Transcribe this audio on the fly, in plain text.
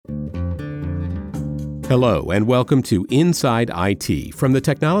Hello, and welcome to Inside IT from the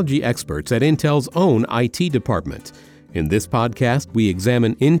technology experts at Intel's own IT department. In this podcast, we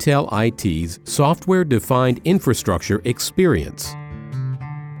examine Intel IT's software-defined infrastructure experience.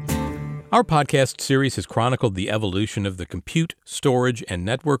 Our podcast series has chronicled the evolution of the compute, storage, and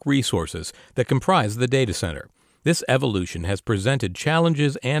network resources that comprise the data center. This evolution has presented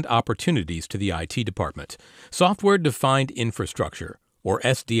challenges and opportunities to the IT department. Software-defined infrastructure, or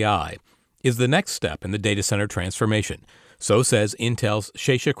SDI, is the next step in the data center transformation. So says Intel's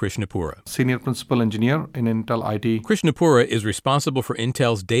Shesha Senior Principal Engineer in Intel IT. Krishnapura is responsible for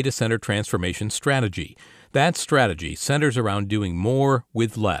Intel's data center transformation strategy. That strategy centers around doing more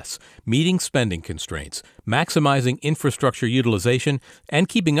with less, meeting spending constraints, maximizing infrastructure utilization, and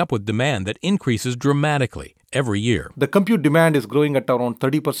keeping up with demand that increases dramatically every year. The compute demand is growing at around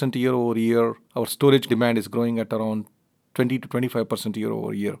 30% year over year. Our storage demand is growing at around 20 to 25% year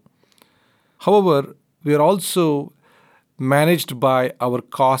over year. However, we are also managed by our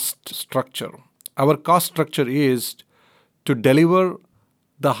cost structure. Our cost structure is to deliver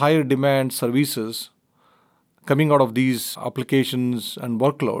the higher demand services coming out of these applications and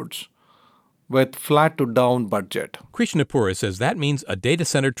workloads with flat to down budget. Krishnapura says that means a data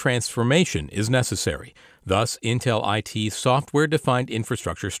center transformation is necessary. Thus, Intel IT's software-defined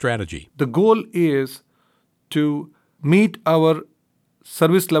infrastructure strategy. The goal is to meet our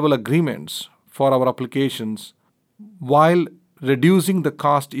service level agreements for our applications while reducing the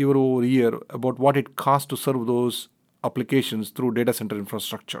cost year over year about what it costs to serve those applications through data center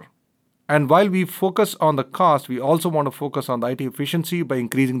infrastructure. And while we focus on the cost, we also want to focus on the IT efficiency by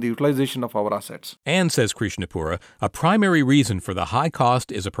increasing the utilization of our assets. And, says Krishnapura, a primary reason for the high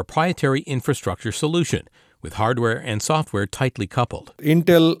cost is a proprietary infrastructure solution with hardware and software tightly coupled.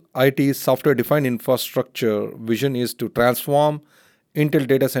 Intel IT's software-defined infrastructure vision is to transform Intel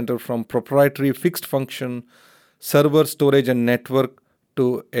data center from proprietary fixed function server, storage, and network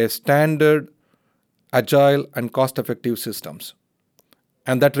to a standard, agile, and cost-effective systems.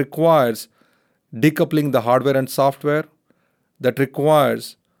 And that requires decoupling the hardware and software, that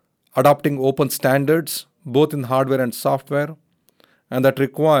requires adopting open standards, both in hardware and software, and that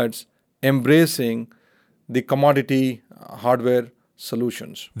requires embracing the commodity hardware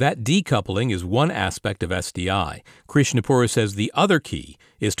solutions. That decoupling is one aspect of SDI. Krishnapura says the other key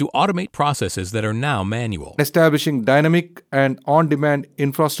is to automate processes that are now manual. Establishing dynamic and on-demand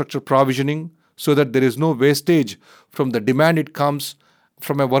infrastructure provisioning so that there is no wastage from the demand it comes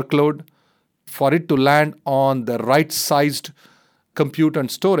from a workload for it to land on the right-sized compute and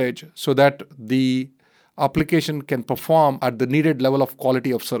storage so that the application can perform at the needed level of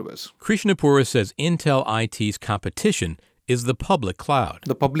quality of service. Krishnapura says Intel IT's competition is the public cloud.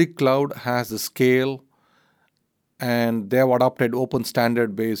 The public cloud has the scale, and they have adopted open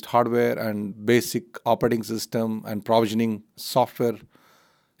standard-based hardware and basic operating system and provisioning software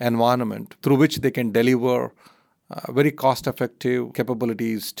environment through which they can deliver very cost-effective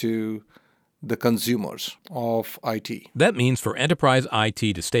capabilities to the consumers of IT. That means for enterprise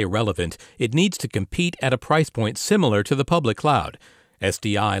IT to stay relevant, it needs to compete at a price point similar to the public cloud.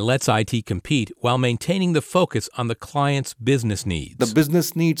 SDI lets IT compete while maintaining the focus on the client's business needs. The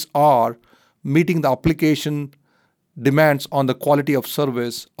business needs are meeting the application demands on the quality of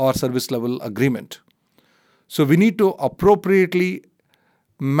service or service level agreement. So we need to appropriately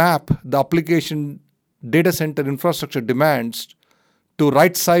map the application data center infrastructure demands to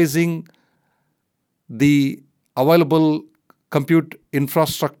right-sizing the available compute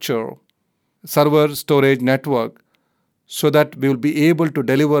infrastructure, server, storage, network, so that we will be able to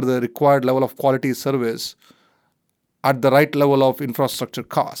deliver the required level of quality service at the right level of infrastructure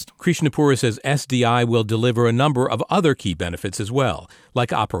cost. Krishnapura says SDI will deliver a number of other key benefits as well,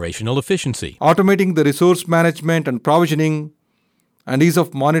 like operational efficiency. Automating the resource management and provisioning and ease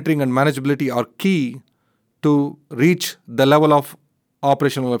of monitoring and manageability are key to reach the level of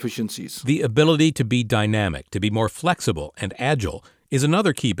operational efficiencies. The ability to be dynamic, to be more flexible and agile, is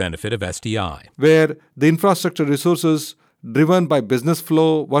another key benefit of SDI. Where the infrastructure resources driven by business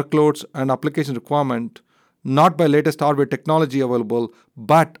flow, workloads, and application requirement, not by latest hardware technology available,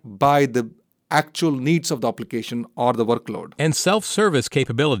 but by the actual needs of the application or the workload. And self-service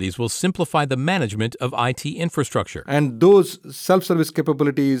capabilities will simplify the management of IT infrastructure. And those self-service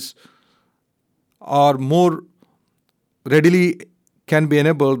capabilities are more readily can be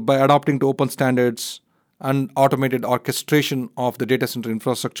enabled by adopting to open standards and automated orchestration of the data center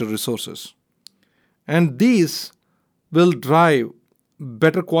infrastructure resources. And these will drive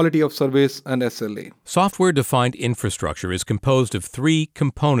better quality of service and SLA. Software-defined infrastructure is composed of three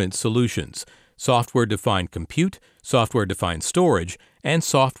component solutions: software-defined compute, software-defined storage, and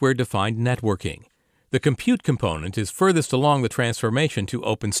software-defined networking. The compute component is furthest along the transformation to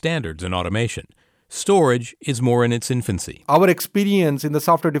open standards and automation. Storage is more in its infancy. Our experience in the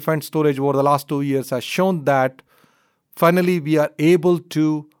software-defined storage over the last 2 years has shown that finally we are able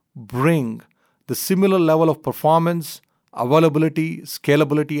to bring the similar level of performance, availability,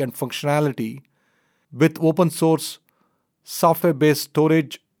 scalability, and functionality with open source software-based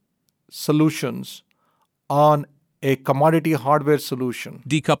storage solutions on a commodity hardware solution.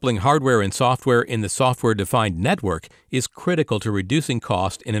 Decoupling hardware and software in the software-defined network is critical to reducing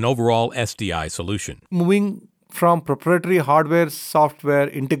cost in an overall SDI solution. Moving from proprietary hardware-software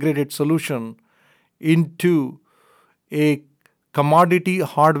integrated solution into a commodity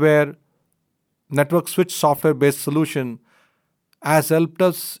hardware network switch software-based solution has helped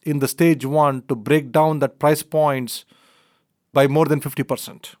us in the stage 1 to break down that price points by more than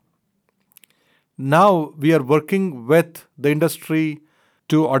 50%. Now we are working with the industry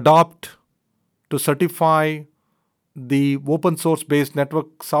to adopt, to certify the open source based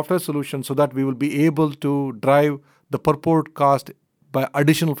network software solution so that we will be able to drive the per port cost by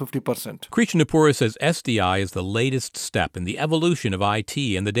additional 50%. Krishnapura says SDI is the latest step in the evolution of IT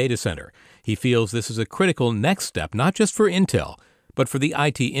and the data center. He feels this is a critical next step, not just for Intel, but for the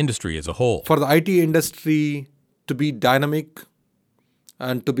IT industry as a whole. For the IT industry to be dynamic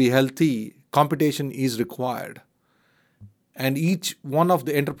and to be healthy, computation is required. And each one of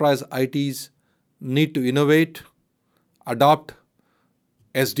the enterprise ITs need to innovate, adopt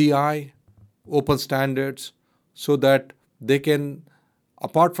SDI, open standards, so that they can,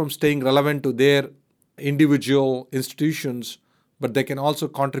 apart from staying relevant to their individual institutions, but they can also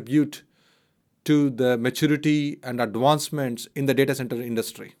contribute to the maturity and advancements in the data center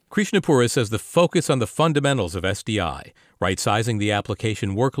industry. Krishnapura says the focus on the fundamentals of SDI, right-sizing the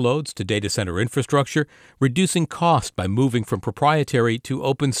application workloads to data center infrastructure, reducing cost by moving from proprietary to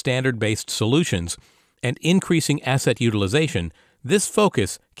open standard-based solutions, and increasing asset utilization, this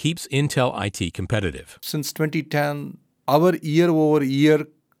focus keeps Intel IT competitive. Since 2010, our year-over-year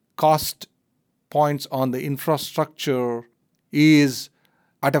cost points on the infrastructure is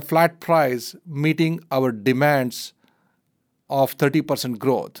at a flat price, meeting our demands of 30%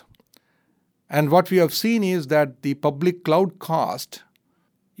 growth. And what we have seen is that the public cloud cost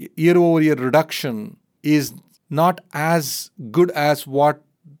year-over-year reduction is not as good as what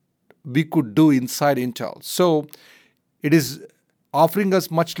we could do inside Intel. So it is offering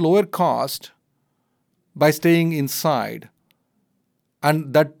us much lower cost by staying inside.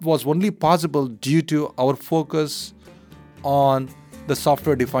 And that was only possible due to our focus on the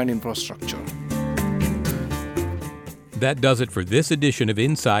software-defined infrastructure. That does it for this edition of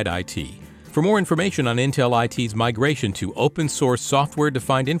Inside IT. For more information on Intel IT's migration to open-source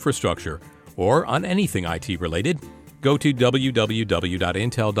software-defined infrastructure or on anything IT related, go to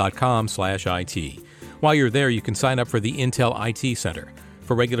www.intel.com/IT. While you're there, you can sign up for the Intel IT Center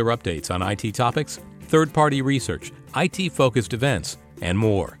for regular updates on IT topics, third-party research, IT-focused events, and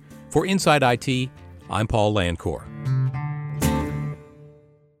more. For Inside IT, I'm Paul Landcore.